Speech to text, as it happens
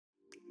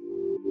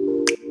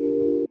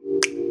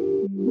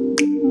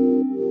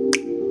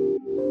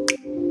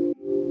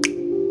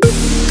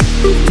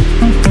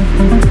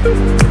In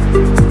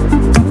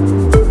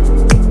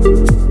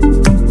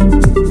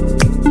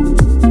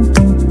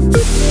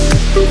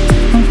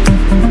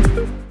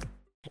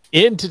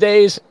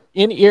today's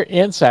In-Ear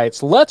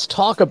Insights, let's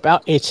talk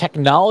about a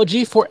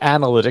technology for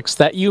analytics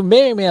that you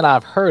may or may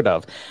not have heard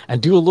of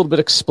and do a little bit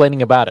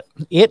explaining about it.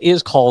 It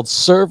is called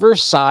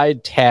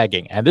server-side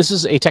tagging, and this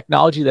is a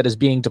technology that is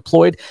being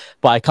deployed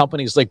by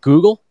companies like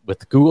Google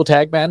with Google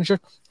Tag Manager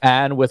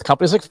and with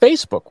companies like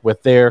Facebook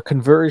with their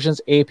Conversions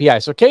API.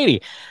 So,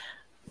 Katie,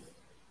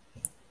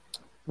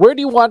 where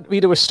do you want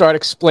me to start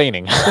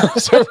explaining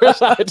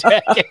server-side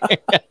tagging?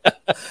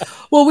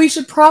 Well, we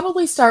should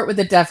probably start with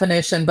the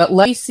definition, but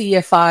let me see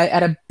if I,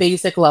 at a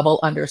basic level,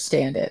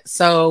 understand it.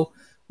 So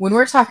when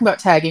we're talking about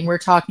tagging, we're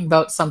talking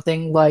about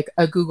something like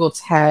a Google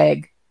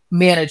Tag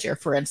Manager,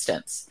 for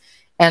instance.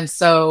 And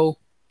so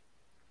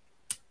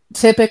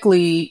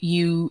typically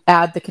you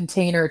add the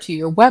container to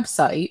your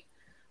website,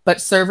 but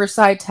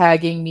server-side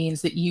tagging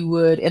means that you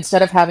would,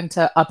 instead of having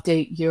to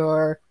update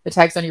the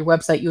tags on your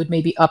website, you would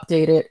maybe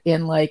update it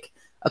in like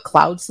a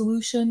cloud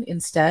solution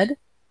instead.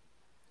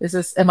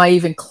 Am I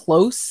even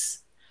close?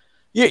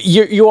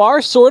 You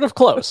are sort of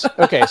close.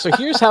 Okay, so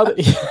here's how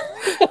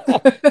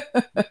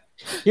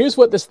here's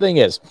what this thing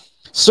is.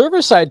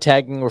 Server-side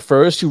tagging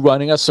refers to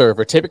running a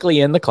server, typically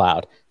in the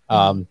cloud,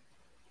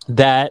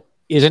 that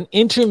is an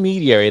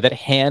intermediary that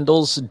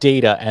handles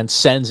data and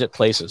sends it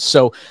places.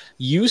 So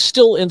you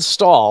still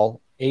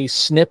install a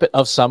snippet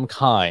of some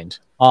kind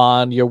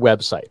on your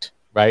website,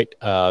 right?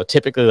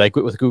 Typically, like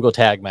with Google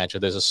Tag Manager,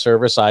 there's a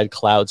server-side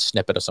cloud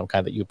snippet of some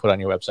kind that you put on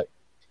your website.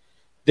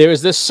 There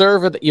is this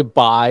server that you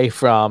buy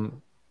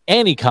from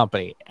any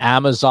company,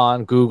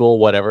 Amazon, Google,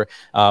 whatever.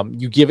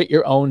 You give it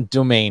your own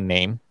domain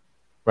name,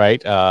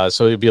 right?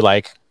 So it'd be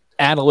like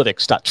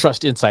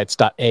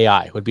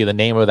analytics.trustinsights.ai would be the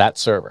name of that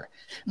server.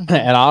 Mm-hmm.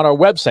 And on our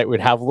website,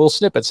 we'd have a little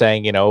snippet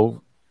saying,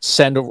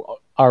 send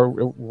our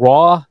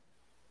raw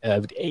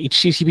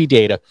HTTP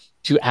data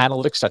to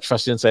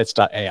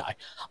analytics.trustinsights.ai.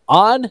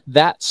 On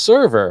that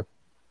server,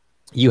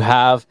 you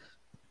have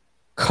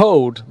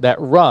code that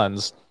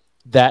runs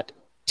that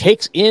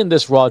takes in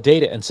this raw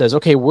data and says,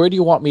 okay, where do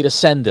you want me to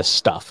send this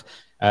stuff?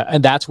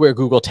 And that's where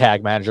Google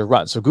Tag Manager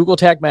runs. So Google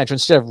Tag Manager,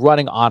 instead of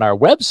running on our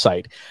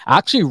website,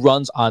 actually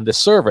runs on the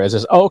server. It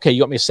says, oh, okay,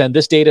 you want me to send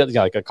this data,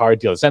 like a car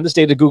dealer, send this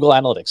data to Google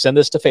Analytics, send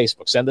this to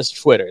Facebook, send this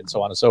to Twitter, and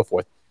so on and so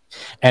forth.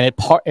 And it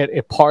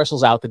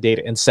parcels out the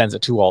data and sends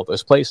it to all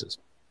those places.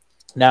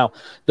 Now,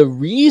 the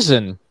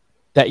reason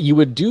that you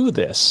would do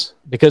this,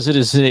 because it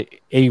is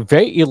a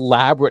very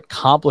elaborate,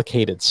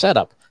 complicated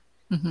setup,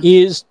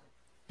 is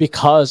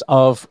because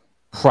of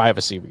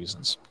privacy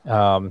reasons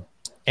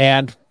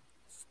and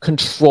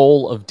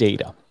control of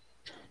data.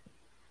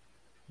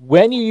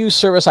 When you use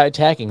server-side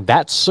tagging,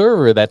 that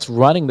server that's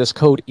running this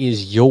code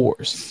is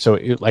yours. So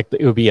it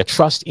would be a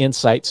Trust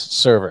Insights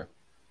server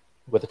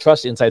with a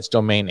Trust Insights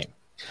domain name.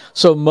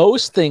 So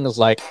most things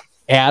like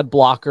ad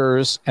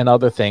blockers and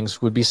other things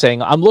would be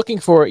saying, I'm looking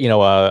for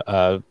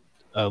a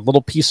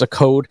little piece of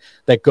code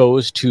that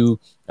goes to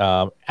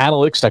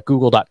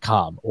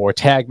analytics.google.com or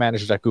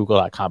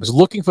tagmanager.google.com. Is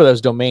looking for those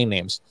domain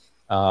names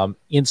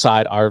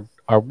inside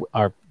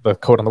the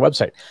code on the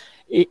website.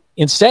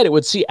 Instead, it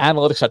would see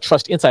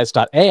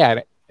analytics.trustinsights.ai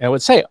and it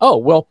would say, oh,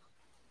 well,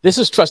 this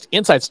is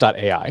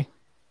trustinsights.ai,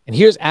 and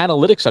here's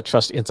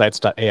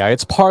analytics.trustinsights.ai.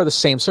 It's part of the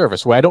same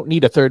service where I don't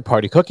need a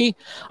third-party cookie.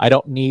 I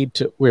don't need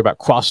to worry about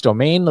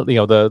cross-domain.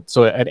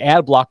 So an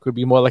ad block would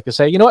be more like to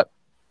say, you know what?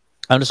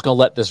 I'm just going to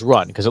let this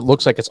run because it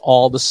looks like it's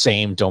all the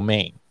same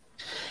domain.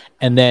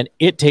 And then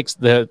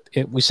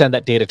we send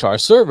that data to our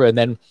server, and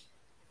then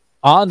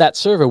on that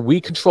server,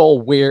 we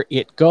control where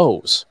it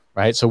goes,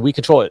 right? So we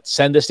control it.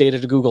 Send this data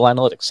to Google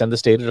Analytics, send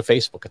this data to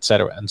Facebook, et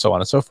cetera, and so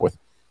on and so forth.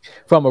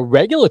 From a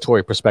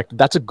regulatory perspective,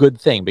 that's a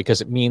good thing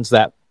because it means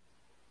that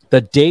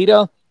the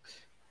data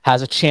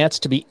has a chance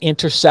to be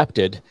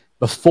intercepted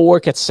before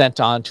it gets sent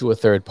on to a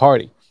third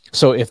party.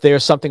 So if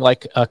there's something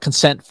like a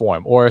consent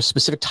form or a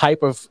specific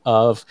type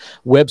of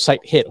website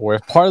hit or a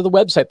part of the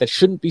website that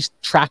shouldn't be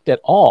tracked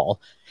at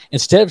all,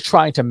 instead of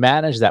trying to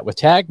manage that with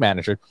Tag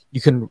Manager,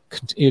 you can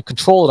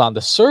control it on the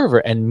server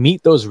and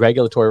meet those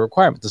regulatory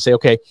requirements to say,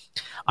 okay,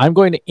 I'm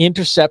going to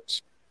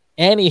intercept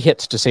any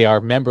hits to, say, our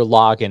member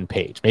login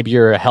page. Maybe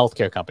you're a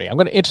healthcare company. I'm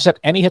going to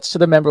intercept any hits to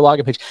the member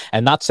login page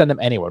and not send them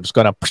anywhere. I'm just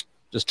going to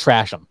just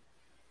trash them.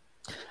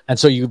 And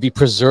so you'd be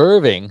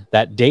preserving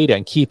that data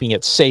and keeping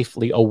it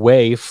safely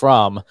away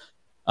from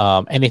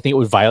anything that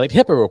would violate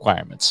HIPAA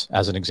requirements,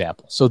 as an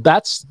example. So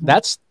that's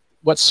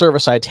what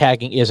server-side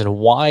tagging is and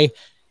why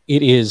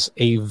it is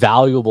a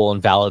valuable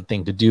and valid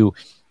thing to do,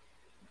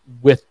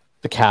 with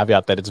the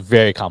caveat that it's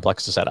very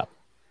complex to set up.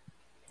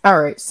 All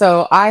right.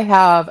 So I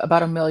have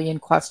about 1 million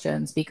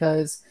questions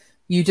because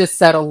you just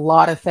said a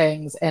lot of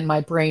things and my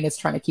brain is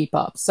trying to keep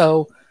up.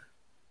 So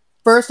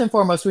first and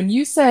foremost, when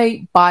you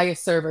say buy a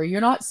server,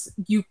 you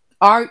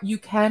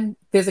can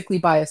physically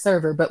buy a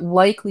server, but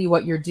likely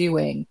what you're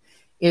doing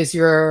is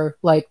you're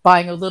like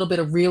buying a little bit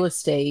of real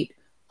estate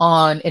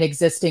on an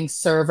existing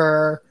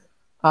server,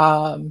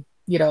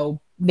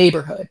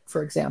 neighborhood,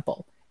 for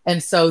example.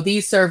 And so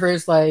these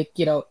servers like,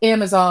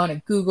 Amazon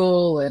and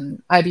Google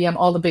and IBM,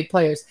 all the big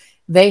players,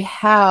 they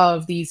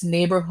have these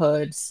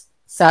neighborhoods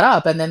set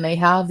up, and then they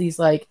have these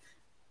like,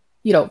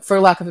 for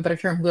lack of a better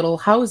term, little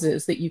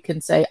houses that you can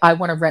say, I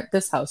want to rent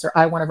this house, or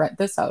I want to rent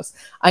this house.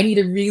 I need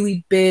a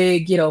really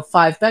big,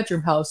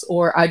 5-bedroom house,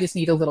 or I just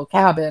need a little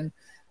cabin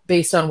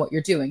based on what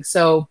you're doing.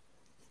 So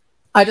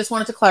I just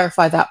wanted to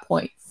clarify that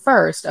point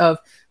first of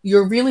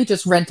you're really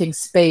just renting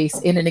space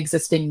in an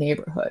existing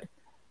neighborhood.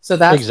 So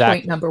that's Exactly.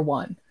 Point number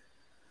one.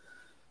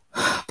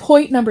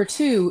 Point number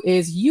two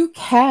is you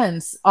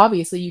can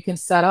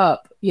set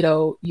up,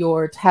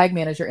 your tag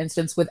manager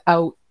instance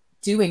without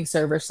doing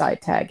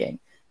server-side tagging.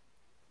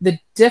 The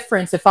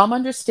difference, if I'm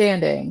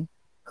understanding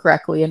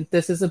correctly, and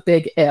this is a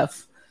big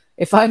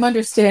if I'm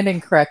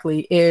understanding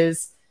correctly,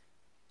 is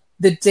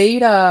the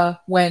data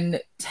when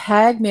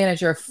Tag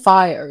Manager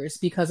fires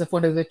because of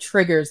one of the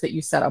triggers that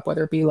you set up,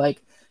 whether it be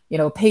like,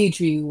 page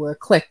view or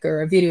click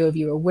or a video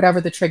view or whatever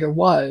the trigger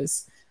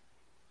was,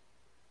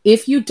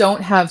 if you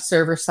don't have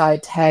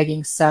server-side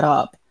tagging set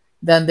up,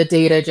 then the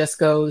data just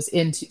goes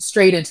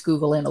straight into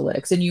Google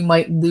Analytics, and you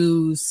might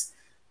lose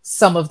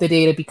some of the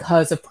data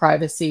because of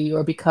privacy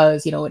or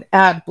because, an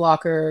ad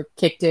blocker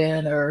kicked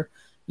in or,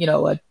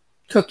 a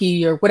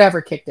cookie or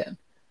whatever kicked in.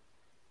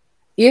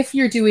 If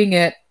you're doing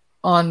it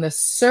on the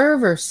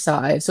server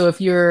side, so if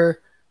you're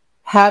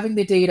having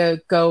the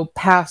data go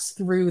pass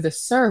through the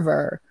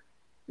server,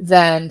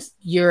 then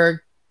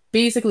you're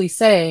basically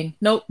saying,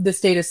 nope, this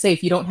data is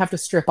safe. You don't have to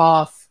strip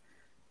off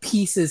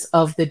pieces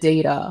of the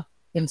data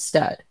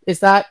instead.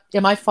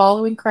 Am I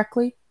following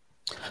correctly?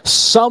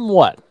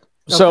 Somewhat.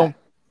 Okay. So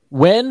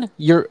when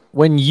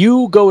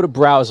you go to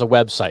browse a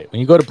website, when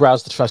you go to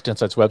browse the Trust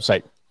Insights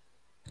website,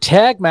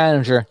 Tag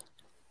Manager,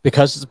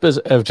 because it's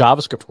of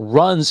JavaScript,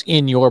 runs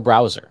in your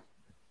browser,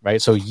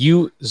 right? So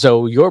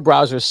your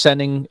browser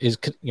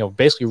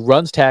basically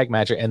runs Tag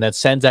Manager and then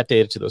sends that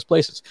data to those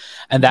places,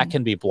 and that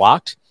can be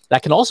blocked.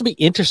 That can also be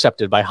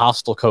intercepted by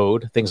hostile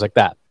code, things like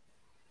that.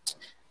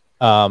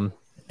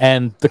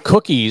 And the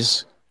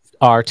cookies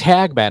are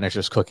Tag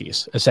Manager's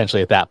cookies,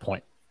 essentially, at that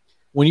point.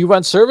 When you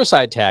run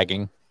server-side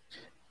tagging,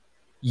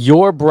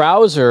 your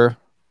browser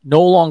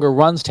no longer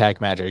runs Tag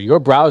Manager. Your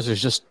browser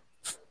is just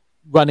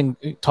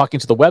talking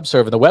to the web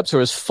server. The web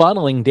server is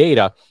funneling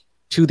data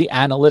to the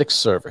analytics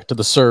server, to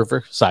the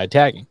server-side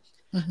tagging.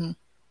 Mm-hmm.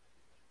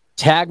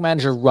 Tag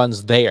Manager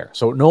runs there,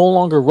 so it no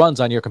longer runs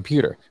on your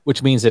computer,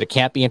 which means that it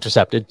can't be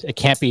intercepted. It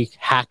can't be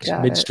hacked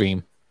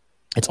midstream.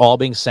 It's all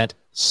being sent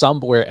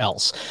somewhere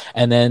else.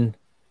 And then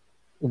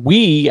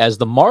we, as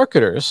the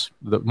marketers,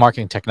 the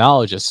marketing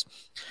technologists,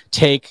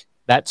 take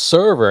that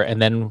server,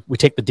 and then we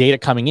take the data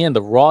coming in,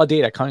 the raw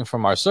data coming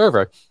from our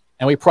server,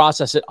 and we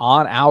process it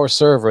on our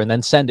server and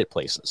then send it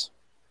places.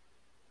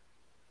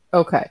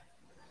 Okay.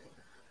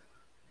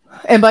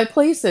 And by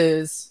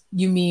places,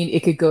 you mean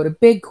it could go to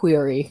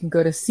BigQuery, it can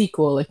go to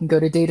SQL, it can go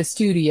to Data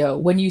Studio.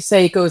 When you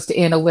say it goes to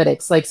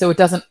analytics, so it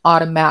doesn't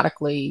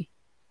automatically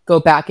go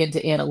back into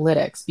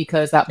analytics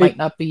because that might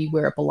not be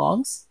where it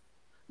belongs?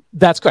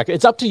 That's correct.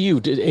 It's up to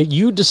you.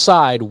 You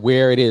decide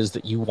where it is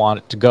that you want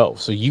it to go.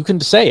 So you can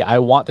say, I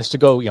want this to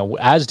go,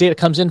 as data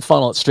comes in,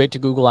 funnel it straight to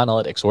Google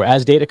Analytics, or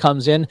as data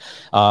comes in,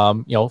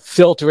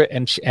 filter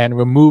it and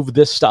remove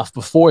this stuff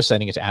before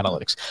sending it to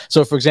analytics.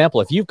 So for example,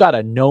 if you've got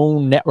a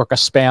known network of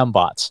spam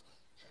bots,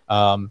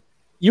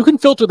 you can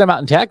filter them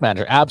out in Tag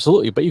Manager,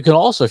 absolutely. But you can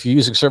also, if you're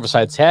using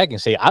server-side tagging,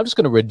 say, I'm just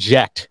going to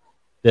reject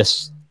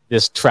this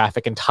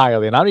traffic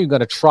entirely, and I'm not even going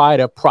to try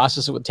to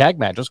process it with Tag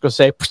Manager. I'm just going to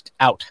say,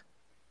 out.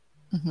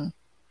 Mm-hmm.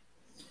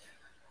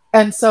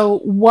 And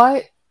so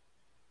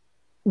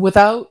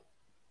without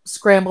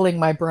scrambling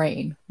my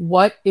brain,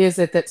 what is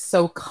it that's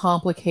so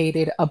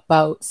complicated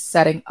about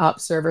setting up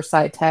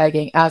server-side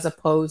tagging as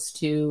opposed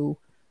to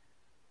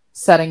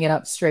setting it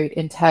up straight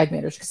in Tag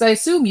Manager? Because I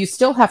assume you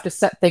still have to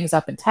set things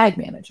up in Tag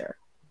Manager.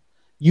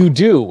 You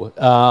do.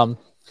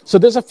 So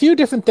there's a few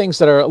different things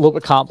that are a little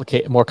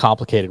bit more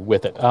complicated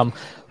with it.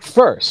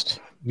 First,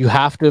 you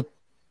have to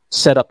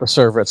set up the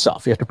server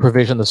itself. You have to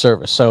provision the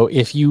server. So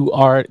if you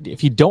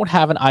don't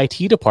have an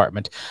IT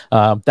department,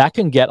 that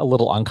can get a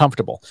little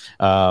uncomfortable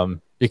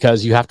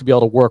because you have to be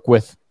able to work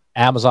with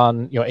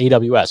Amazon,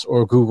 AWS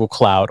or Google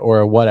Cloud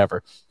or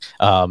whatever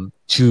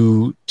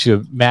to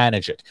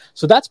manage it.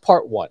 So that's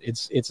part one.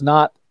 It's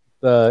not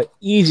the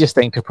easiest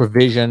thing to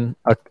provision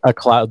a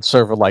cloud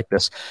server like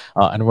this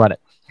and run it.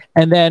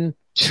 And then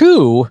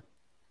two,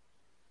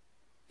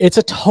 it's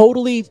a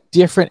totally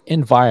different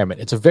environment.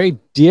 It's a very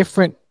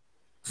different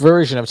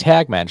version of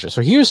Tag Manager.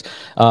 So here's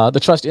the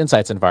Trust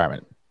Insights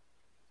environment.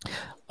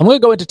 I'm going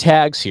to go into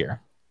tags here.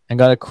 I'm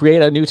going to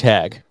create a new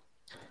tag.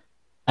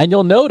 And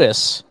you'll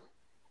notice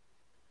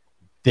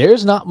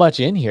there's not much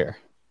in here,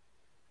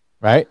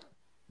 right?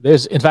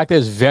 There's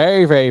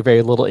very, very,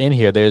 very little in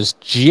here. There's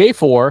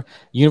GA4,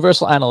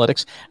 Universal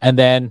Analytics, and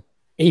then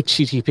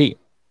HTTP.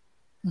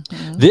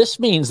 Mm-hmm. This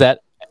means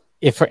that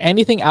if for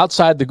anything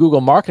outside the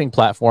Google Marketing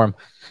Platform,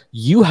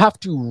 you have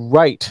to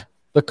write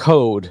the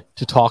code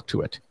to talk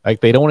to it. Like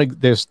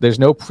there's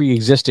no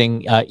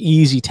pre-existing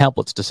easy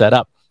templates to set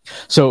up.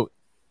 So,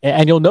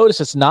 and you'll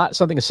notice it's not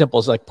something as simple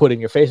as like put in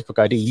your Facebook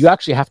ID. You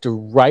actually have to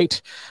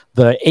write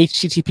the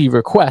HTTP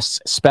requests,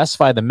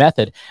 specify the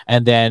method,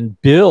 and then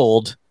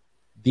build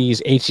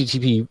these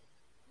HTTP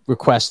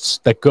requests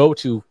that go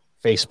to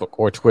Facebook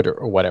or Twitter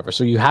or whatever.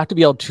 So you have to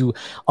be able to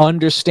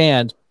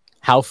understand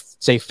how,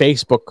 say,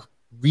 Facebook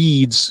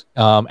reads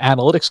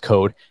analytics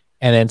code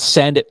and then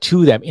send it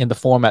to them in the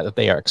format that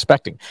they are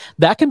expecting.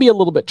 That can be a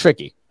little bit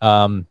tricky.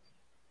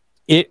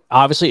 It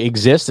obviously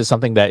exists as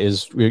something that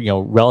is,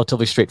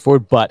 relatively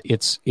straightforward, but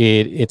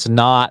it's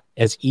not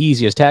as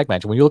easy as Tag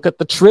Manager. When you look at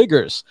the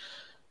triggers,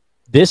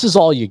 this is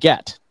all you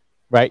get,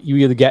 right? You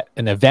either get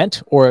an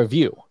event or a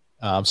view.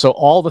 So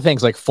all the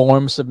things like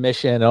form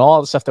submission and all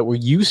the stuff that we're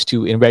used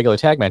to in regular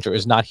Tag Manager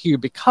is not here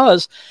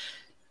because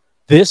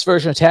this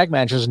version of Tag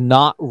Manager is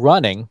not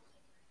running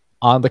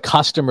on the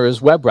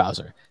customer's web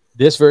browser.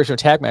 This version of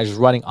Tag Manager is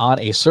running on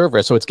a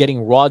server, so it's getting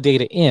raw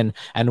data in,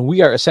 and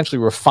we are essentially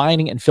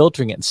refining and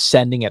filtering it and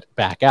sending it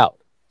back out.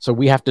 So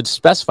we have to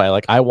specify,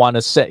 like, I want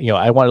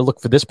to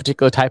look for this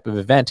particular type of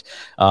event,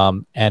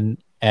 and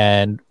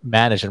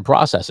manage and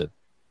process it.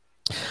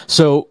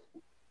 So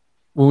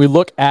when we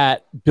look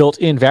at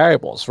built-in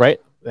variables, right,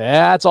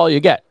 that's all you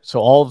get. So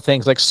all the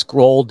things like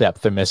scroll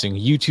depth are missing,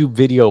 YouTube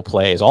video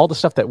plays, all the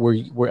stuff that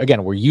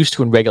we're used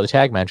to in regular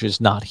Tag Manager is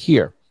not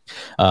here.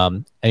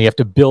 And you have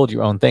to build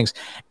your own things.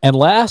 And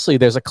lastly,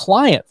 there's a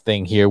client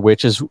thing here,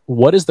 which is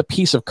what is the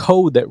piece of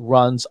code that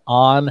runs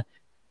on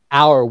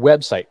our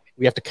website?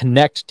 We have to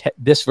connect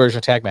this version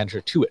of Tag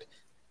Manager to it.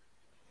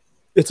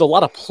 It's a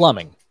lot of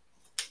plumbing.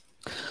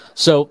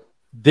 So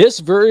this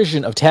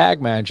version of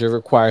Tag Manager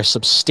requires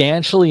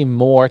substantially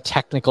more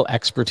technical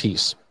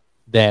expertise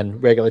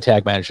than regular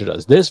Tag Manager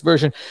does. This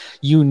version,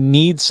 you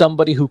need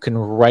somebody who can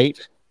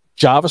write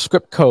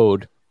JavaScript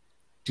code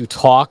to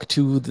talk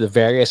to the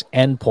various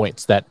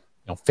endpoints that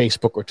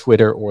Facebook or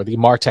Twitter or the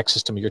MarTech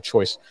system of your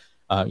choice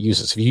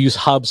uses. If you use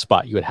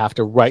HubSpot, you would have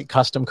to write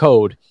custom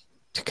code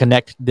to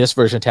connect this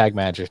version of Tag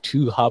Manager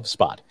to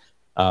HubSpot.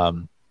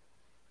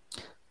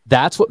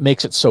 That's what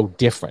makes it so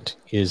different.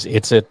 Is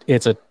it's a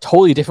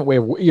totally different way.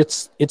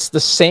 It's the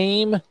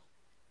same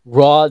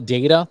raw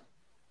data,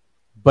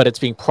 but it's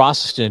being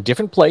processed in a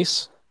different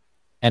place,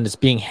 and it's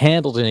being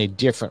handled in a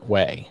different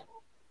way.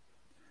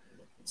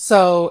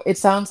 So it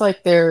sounds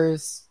like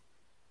there's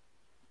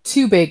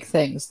two big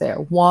things there.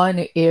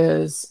 One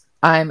is,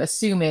 I'm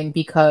assuming,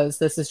 because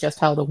this is just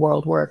how the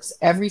world works,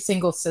 every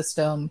single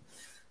system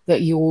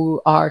that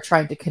you are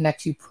trying to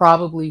connect to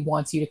probably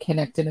wants you to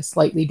connect in a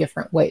slightly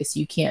different way. So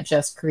you can't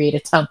just create a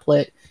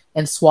template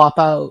and swap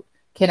out,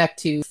 connect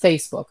to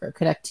Facebook or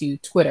connect to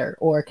Twitter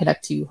or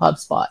connect to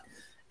HubSpot.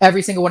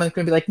 Every single one of them is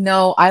going to be like,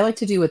 no, I like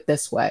to do it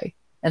this way.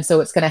 And so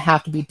it's going to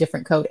have to be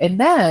different code. And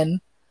then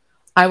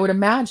I would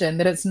imagine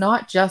that it's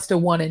not just a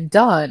one and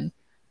done.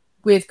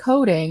 With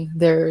coding,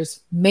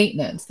 there's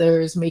maintenance.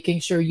 There's making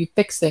sure you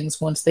fix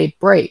things once they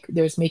break.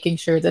 There's making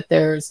sure that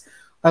there's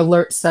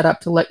alerts set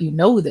up to let you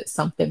know that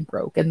something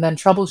broke, and then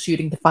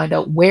troubleshooting to find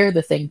out where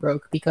the thing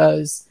broke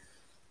because,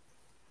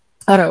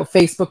 I don't know,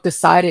 Facebook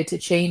decided to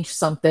change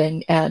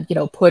something and,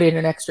 put in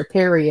an extra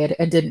period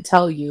and didn't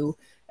tell you,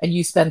 and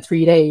you spend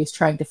 3 days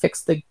trying to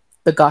fix the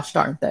gosh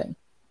darn thing.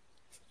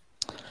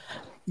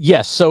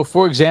 Yes. So,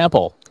 for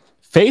example,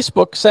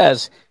 Facebook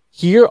says,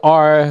 here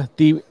are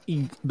the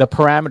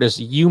parameters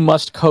you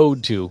must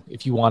code to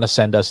if you want to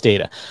send us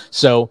data.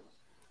 So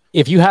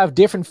if you have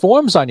different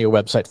forms on your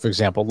website, for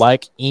example,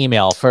 like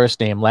email, first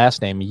name,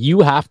 last name,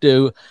 you have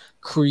to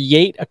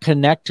create a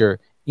connector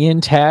in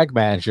Tag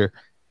Manager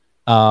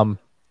to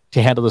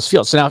handle those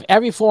fields. So now if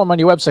every form on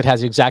your website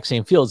has the exact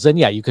same fields, then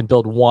you can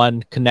build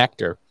one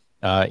connector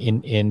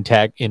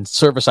in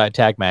server-side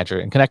Tag Manager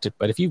and connect it.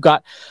 But if you've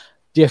got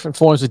different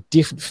forms with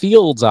different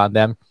fields on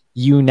them,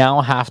 you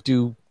now have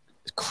to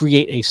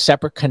create a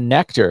separate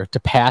connector to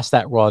pass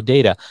that raw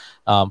data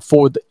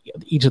for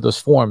each of those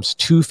forms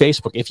to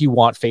Facebook if you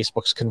want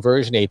Facebook's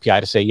conversion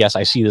API to say, yes,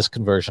 I see this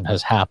conversion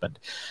has happened.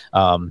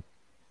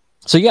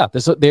 So yeah,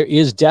 there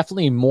is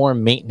definitely more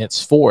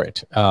maintenance for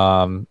it.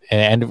 And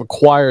it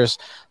requires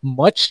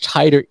much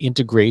tighter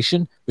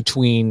integration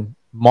between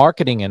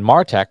marketing and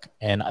MarTech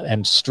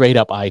and straight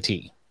up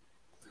IT.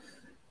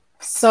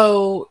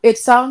 So it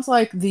sounds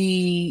like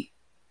in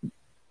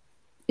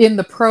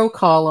the pro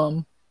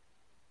column,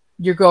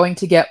 you're going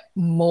to get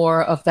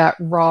more of that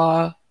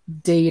raw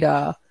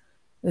data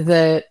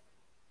that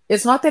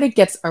it's not that it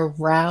gets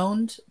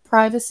around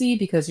privacy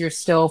because you're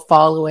still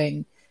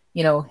following,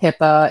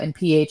 HIPAA and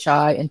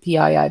PHI and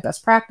PII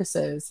best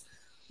practices,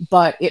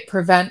 but it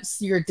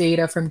prevents your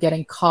data from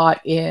getting caught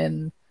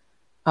in,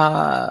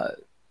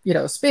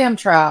 spam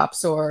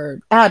traps or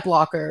ad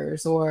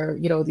blockers or,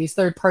 these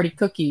third-party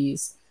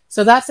cookies.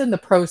 So that's in the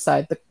pro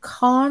side. The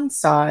con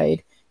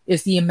side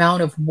is the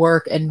amount of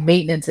work and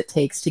maintenance it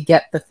takes to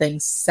get the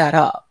things set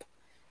up.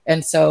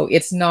 And so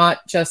it's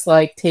not just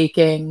like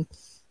taking,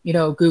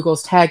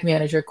 Google's Tag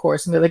Manager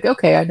course and be like,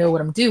 okay, I know what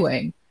I'm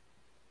doing.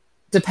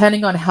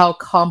 Depending on how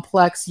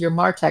complex your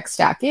MarTech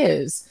stack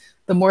is,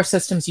 the more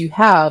systems you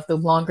have, the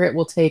longer it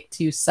will take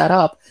to set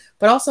up,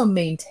 but also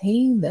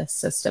maintain this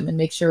system and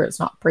make sure it's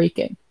not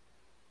breaking.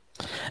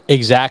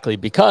 Exactly,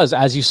 because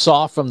as you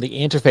saw from the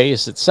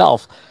interface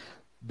itself,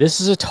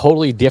 this is a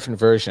totally different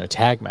version of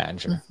Tag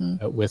Manager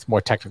with more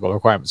technical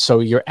requirements.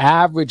 So your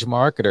average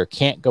marketer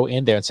can't go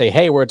in there and say,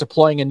 "Hey, we're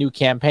deploying a new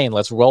campaign.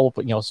 Let's roll,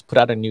 let's put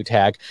out a new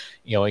tag.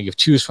 You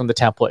choose from the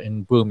template,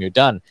 and boom, you're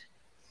done."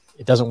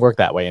 It doesn't work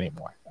that way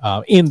anymore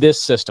in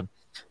this system.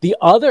 The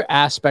other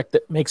aspect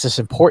that makes this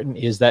important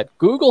is that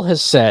Google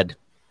has said,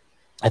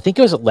 I think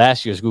it was at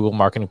last year's Google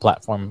Marketing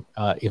Platform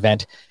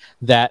event,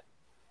 that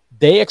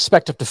they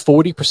expect up to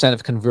 40%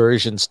 of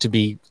conversions to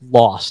be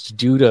lost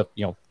due to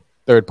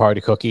third-party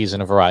cookies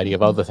and a variety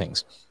of other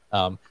things.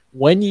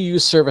 When you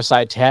use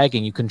server-side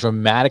tagging, you can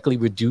dramatically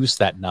reduce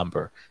that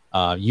number.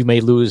 You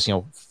may lose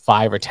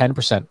 5 or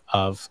 10%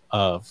 of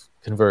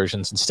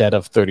conversions instead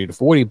of 30 to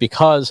 40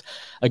 because,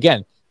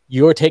 again,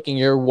 you're taking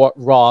your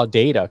raw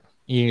data,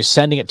 you're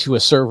sending it to a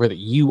server that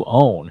you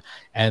own,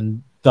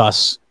 and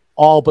thus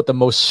all but the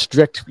most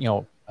strict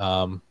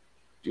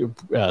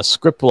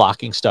script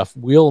blocking stuff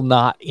will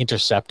not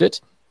intercept it,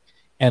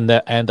 and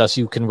thus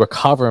you can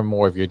recover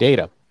more of your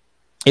data.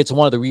 It's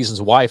one of the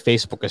reasons why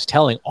Facebook is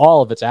telling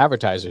all of its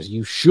advertisers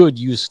you should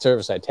use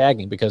server-side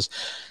tagging, because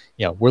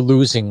we're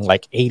losing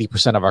like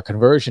 80% of our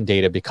conversion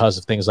data because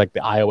of things like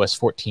the iOS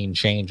 14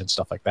 change and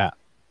stuff like that.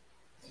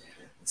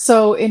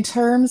 So in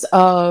terms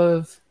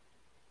of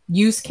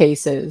use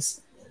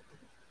cases,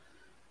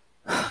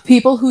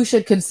 people who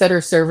should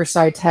consider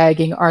server-side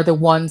tagging are the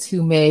ones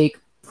who make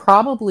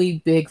probably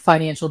big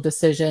financial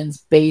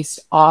decisions based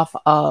off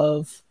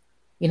of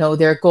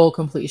their goal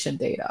completion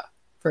data,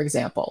 for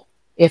example.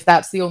 If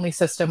that's the only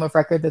system of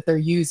record that they're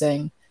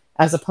using,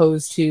 as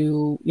opposed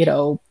to,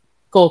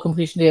 goal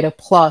completion data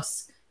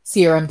plus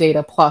CRM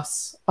data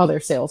plus other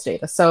sales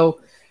data.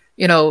 So,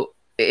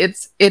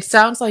 it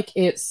sounds like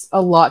it's a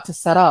lot to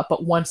set up,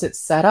 but once it's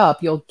set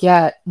up, you'll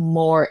get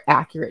more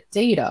accurate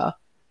data.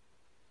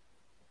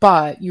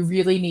 But you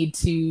really need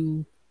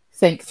to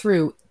think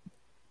through,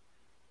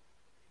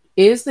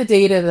 is the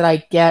data that I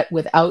get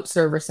without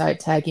server-side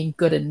tagging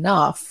good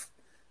enough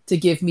to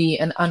give me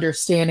an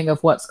understanding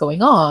of what's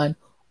going on?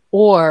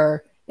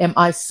 Or am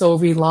I so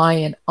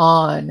reliant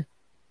on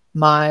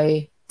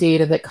my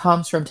data that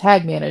comes from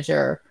Tag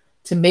Manager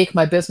to make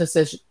my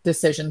business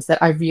decisions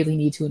that I really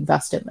need to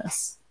invest in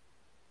this?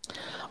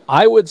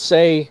 I would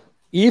say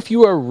if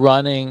you are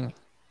running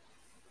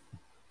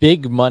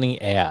big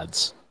money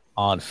ads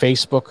on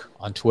Facebook,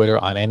 on Twitter,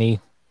 on any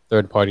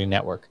third-party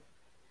network,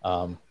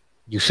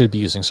 you should be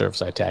using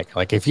server-side tag.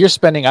 Like if you're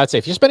spending, I'd say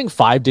if you're spending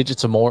 5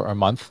 digits or more a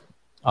month,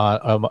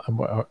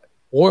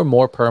 or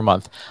more per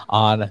month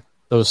on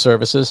those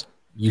services,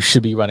 you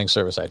should be running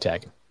server-side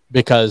tagging,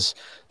 because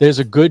there's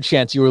a good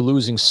chance you are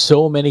losing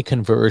so many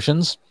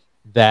conversions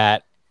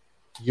that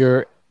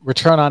your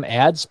return on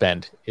ad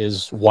spend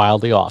is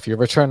wildly off. Your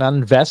return on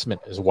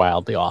investment is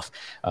wildly off.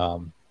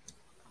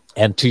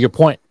 And to your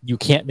point, you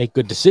can't make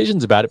good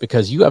decisions about it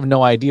because you have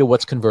no idea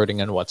what's converting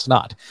and what's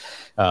not.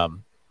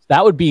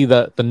 That would be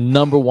the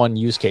number one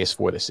use case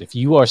for this. If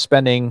you are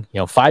spending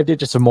 5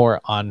 digits or more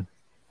on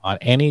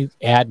any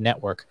ad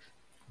network,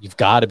 you've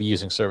got to be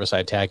using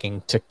server-side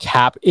tagging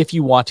if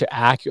you want to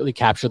accurately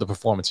capture the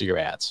performance of your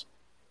ads.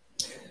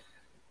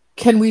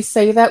 Can we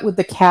say that with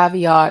the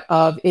caveat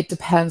of it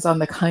depends on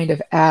the kind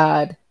of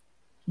ad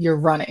you're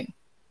running?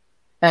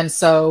 And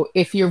so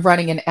if you're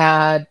running an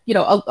ad,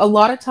 a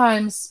lot of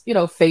times,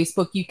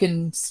 Facebook, you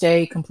can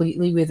stay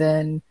completely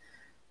within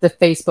the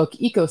Facebook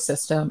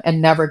ecosystem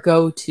and never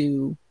go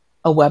to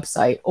a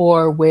website.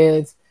 Or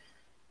with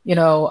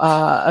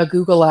a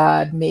Google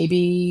ad,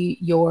 maybe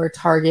your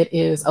target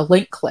is a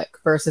link click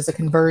versus a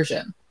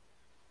conversion.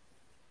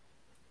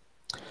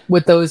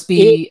 Would those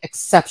be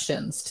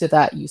exceptions to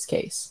that use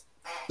case?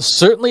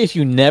 Certainly, if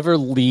you never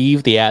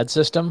leave the ad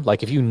system,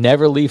 like if you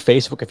never leave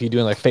Facebook, if you're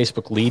doing like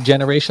Facebook lead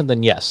generation,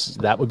 then yes,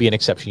 that would be an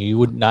exception. You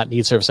would not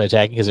need server-side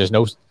tagging because there's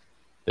no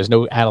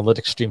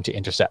analytics stream to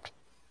intercept.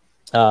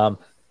 And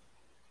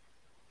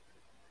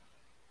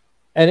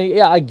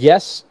yeah, I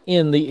guess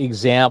in the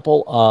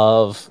example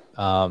of,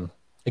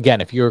 again,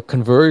 if your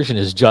conversion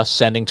is just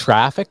sending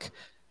traffic,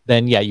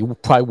 then yeah, you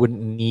probably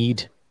wouldn't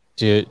need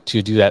to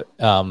do that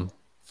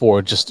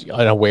for just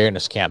an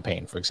awareness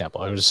campaign, for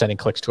example, or just sending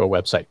clicks to a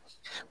website.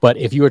 But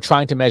if you are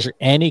trying to measure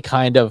any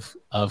kind of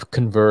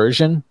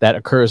conversion that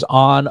occurs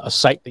on a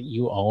site that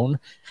you own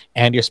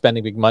and you're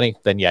spending big money,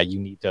 then yeah, you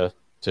need to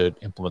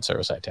implement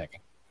server-side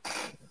tagging.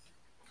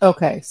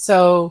 Okay,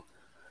 so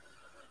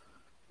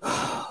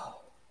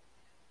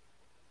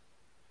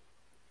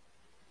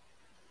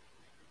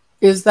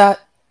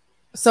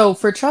so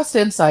for Trust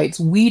Insights,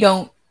 we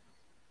don't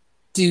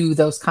do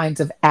those kinds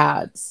of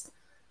ads.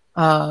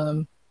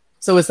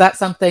 So is that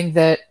something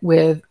that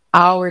with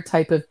our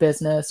type of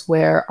business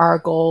where our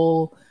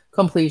goal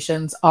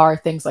completions are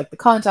things like the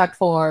contact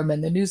form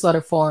and the newsletter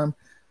form,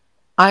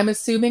 I'm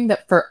assuming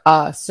that for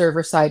us,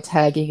 server-side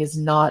tagging is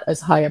not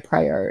as high a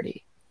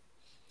priority?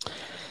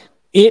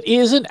 It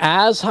isn't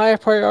as high a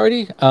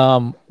priority.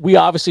 We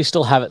obviously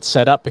still have it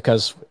set up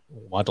because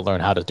we want to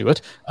learn how to do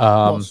it.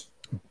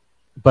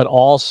 But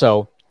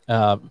also,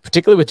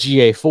 particularly with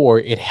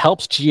GA4, it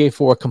helps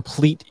GA4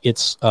 complete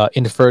its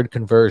inferred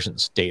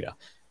conversions data.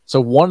 So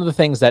one of the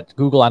things that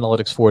Google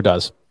Analytics 4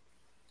 does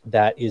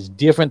that is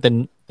different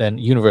than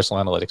Universal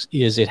Analytics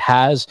is it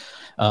has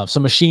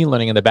some machine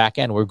learning in the back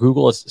end where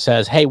Google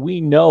says, hey,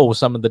 we know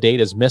some of the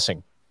data is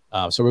missing.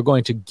 So we're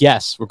going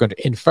to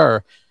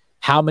infer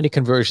how many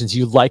conversions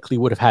you likely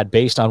would have had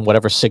based on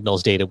whatever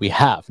signals data we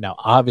have. Now,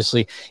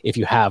 obviously, if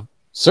you have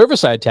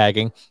server-side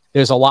tagging,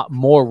 there's a lot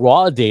more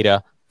raw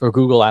data for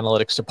Google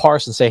Analytics to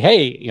parse and say,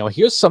 hey,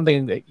 here's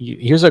something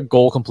here's a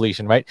goal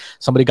completion, right?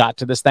 Somebody got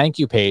to this thank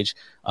you page,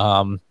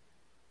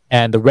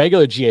 and the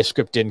regular GA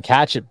script didn't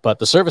catch it, but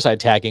the server-side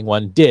tagging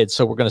one did.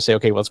 So we're going to say,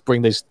 okay, let's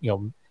bring these,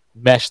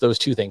 mesh those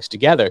two things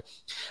together,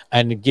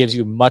 and it gives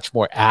you much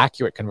more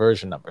accurate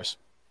conversion numbers.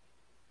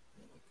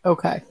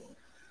 Okay.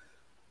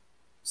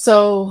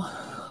 So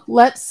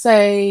let's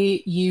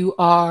say you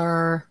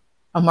are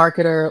a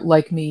marketer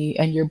like me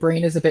and your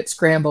brain is a bit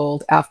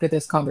scrambled after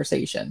this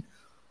conversation.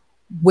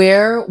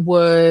 Where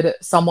would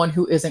someone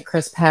who isn't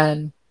Chris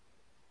Penn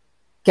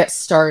get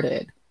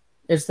started?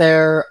 Is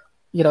there,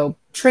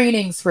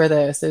 trainings for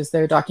this? Is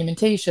there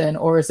documentation?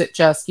 Or is it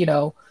just,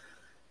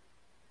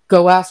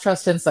 go ask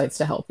Trust Insights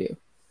to help you?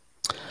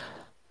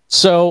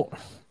 So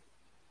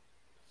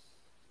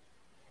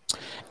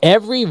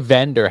every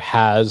vendor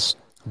has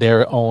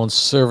their own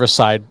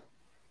server-side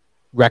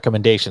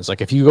recommendations. Like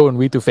if you go and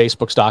read through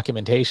Facebook's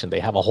documentation, they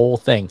have a whole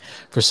thing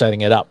for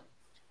setting it up.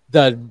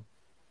 The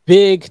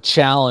big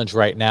challenge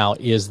right now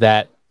is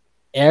that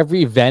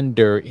every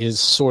vendor is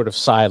sort of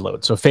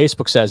siloed. So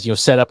Facebook says,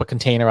 set up a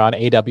container on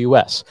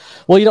AWS.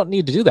 Well, you don't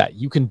need to do that.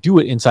 You can do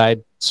it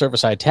inside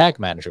Server-Side Tag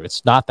Manager.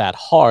 It's not that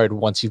hard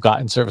once you've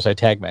gotten Server-Side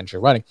Tag Manager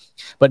running.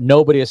 But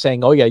nobody is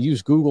saying, oh yeah,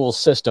 use Google's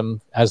system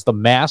as the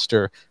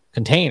master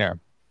container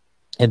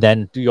and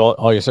then do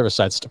all your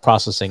server-side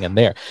processing in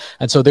there.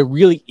 And so there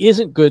really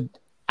isn't good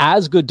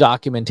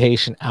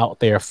documentation out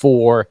there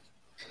for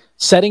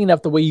setting it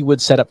up the way you would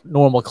set up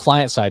normal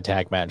client-side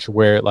tag manager,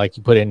 where like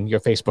you put in your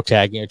Facebook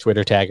tag and your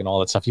Twitter tag and all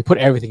that stuff. You put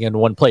everything in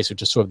one place,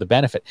 which is sort of the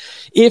benefit.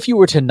 If you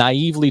were to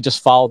naively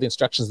just follow the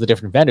instructions of the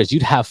different vendors,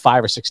 you'd have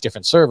 5 or 6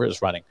 different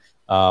servers running,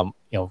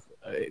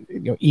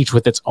 each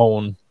with its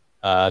own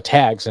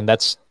tags, and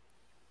that's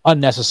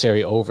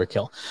unnecessary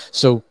overkill.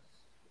 So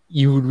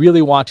you would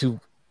really want to,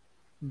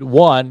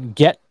 one,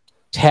 get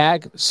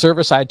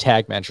server-side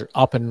tag manager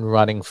up and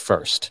running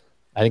first.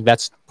 I think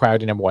that's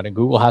priority number one, and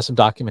Google has some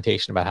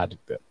documentation about how to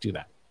do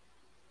that.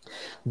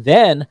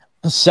 Then,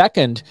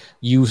 second,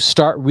 you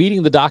start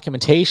reading the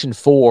documentation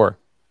for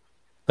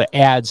the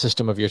ad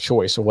system of your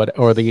choice,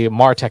 or the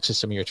MarTech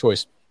system of your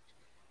choice,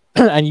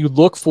 and you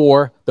look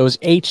for those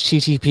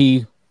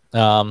HTTP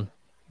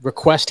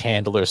request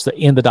handlers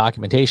in the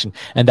documentation,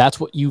 and that's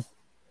what you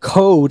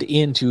code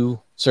into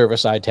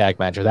server-side tag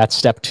manager. That's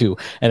step 2,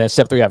 and then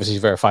step 3 obviously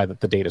is verify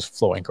that the data is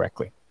flowing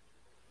correctly.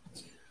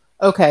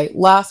 Okay,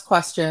 last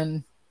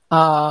question.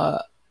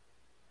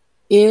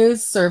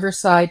 Is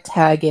server-side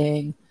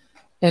tagging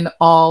an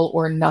all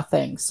or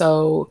nothing?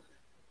 So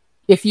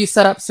if you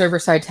set up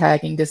server-side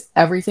tagging, does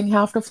everything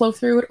have to flow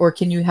through it? Or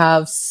can you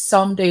have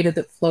some data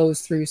that flows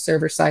through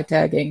server-side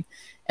tagging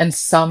and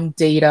some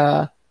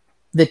data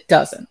that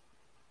doesn't?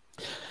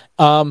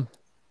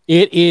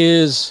 It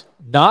is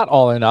not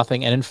all or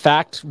nothing. And in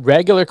fact,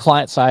 regular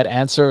client-side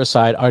and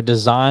server-side are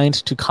designed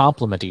to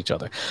complement each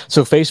other.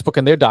 So Facebook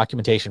in their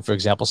documentation, for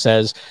example,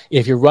 says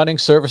if you're running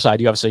server-side,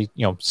 you obviously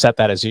set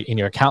that as in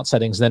your account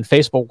settings. Then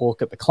Facebook will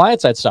look at the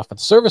client-side stuff and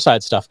the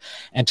server-side stuff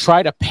and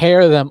try to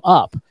pair them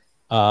up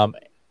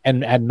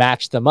and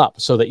match them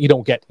up so that you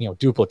don't get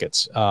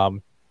duplicates.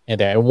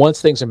 And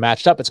once things are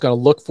matched up, it's going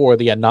to look for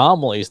the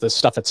anomalies, the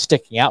stuff that's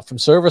sticking out from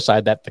server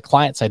side that the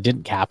client side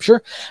didn't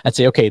capture, and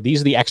say, okay,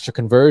 these are the extra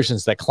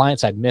conversions that client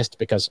side missed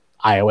because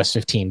iOS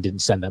 15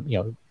 didn't send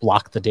them,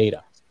 block the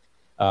data.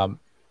 And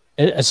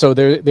so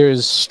there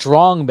is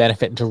strong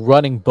benefit into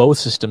running both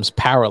systems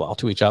parallel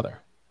to each other.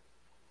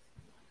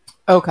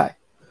 Okay.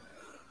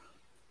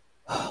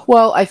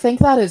 Well, I think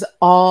that is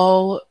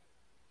all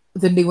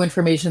the new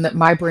information that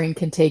my brain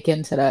can take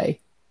in today.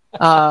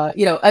 But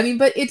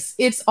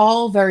it's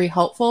all very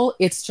helpful.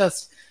 It's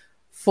just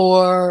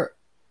for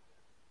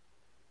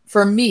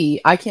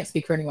me, I can't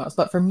speak for anyone else,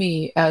 but for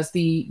me as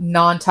the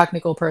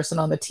non-technical person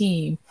on the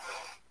team,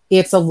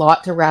 it's a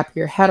lot to wrap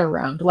your head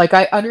around. Like,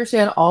 I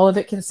understand all of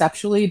it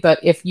conceptually, but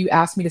if you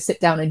asked me to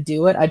sit down and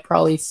do it, I'd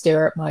probably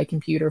stare at my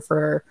computer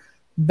for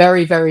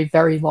very, very,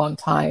 very long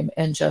time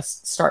and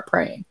just start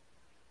praying.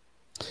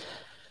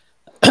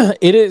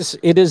 It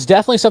is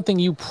definitely something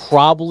you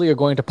probably are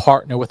going to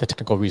partner with a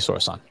technical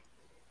resource on.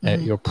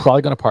 Mm-hmm. You're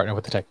probably going to partner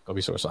with the technical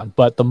resource on.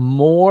 But the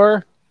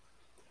more,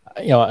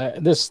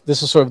 this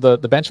is sort of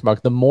the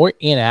benchmark. The more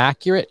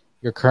inaccurate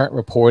your current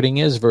reporting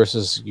is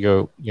versus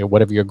your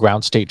whatever your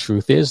ground state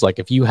truth is. Like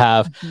if you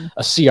have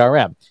a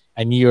CRM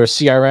and your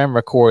CRM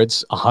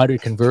records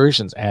 100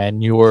 conversions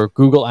and your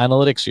Google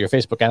Analytics or your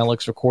Facebook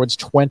Analytics records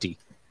 20,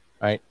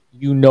 right?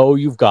 You know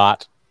you've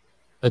got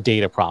a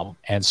data problem,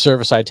 and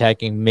server-side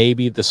tagging may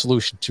be the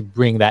solution to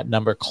bring that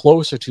number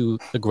closer to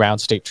the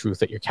ground state truth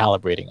that you're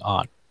calibrating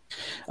on.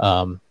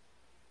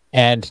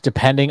 And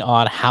depending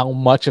on how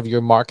much of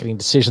your marketing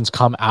decisions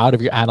come out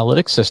of your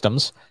analytics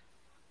systems,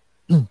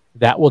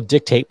 that will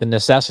dictate the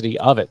necessity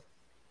of it.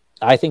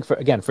 I think for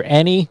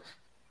any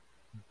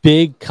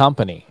big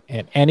company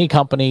and any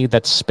company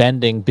that's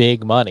spending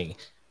big money,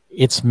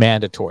 it's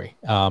mandatory.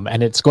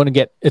 And it's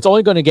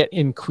only going to get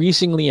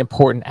increasingly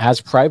important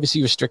as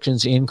privacy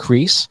restrictions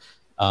increase,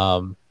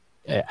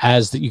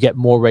 as you get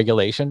more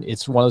regulation.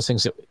 It's one of those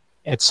things that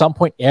at some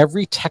point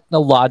every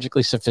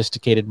technologically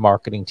sophisticated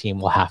marketing team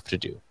will have to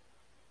do.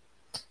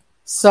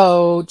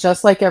 So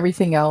just like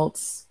everything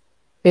else,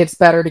 it's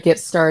better to get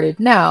started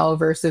now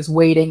versus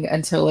waiting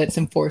until it's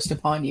enforced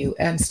upon you,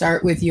 and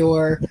start with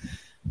your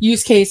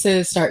use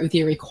cases, start with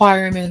your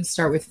requirements,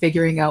 start with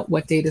figuring out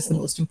what data is the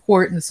most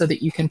important so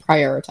that you can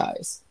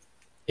prioritize.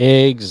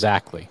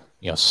 Exactly.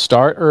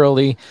 Start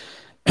early.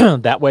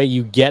 That way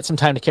you get some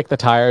time to kick the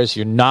tires.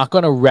 You're not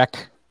going to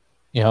wreck,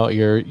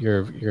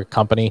 your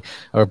company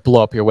or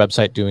blow up your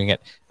website doing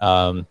it.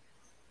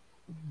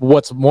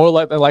 What's more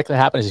likely to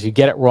happen is if you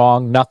get it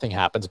wrong, nothing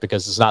happens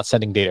because it's not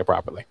sending data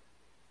properly.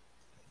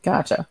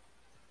 Gotcha.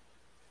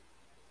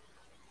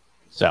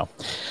 So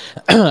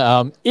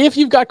if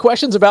you've got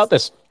questions about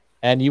this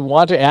and you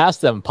want to ask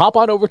them, pop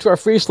on over to our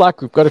free Slack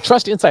group. Go to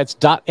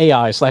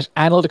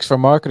trustinsights.ai/analytics for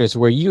marketers,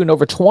 where you and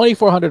over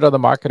 2,400 other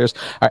marketers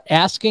are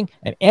asking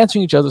and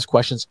answering each other's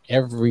questions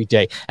every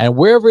day. And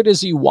wherever it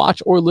is you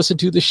watch or listen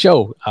to the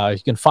show,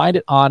 you can find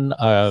it on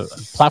a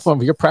platform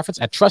of your preference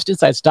at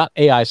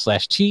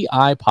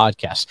trustinsights.ai/TI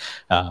podcast.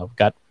 We've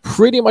got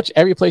pretty much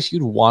every place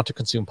you'd want to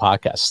consume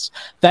podcasts.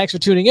 Thanks for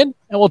tuning in,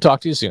 and we'll talk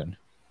to you soon.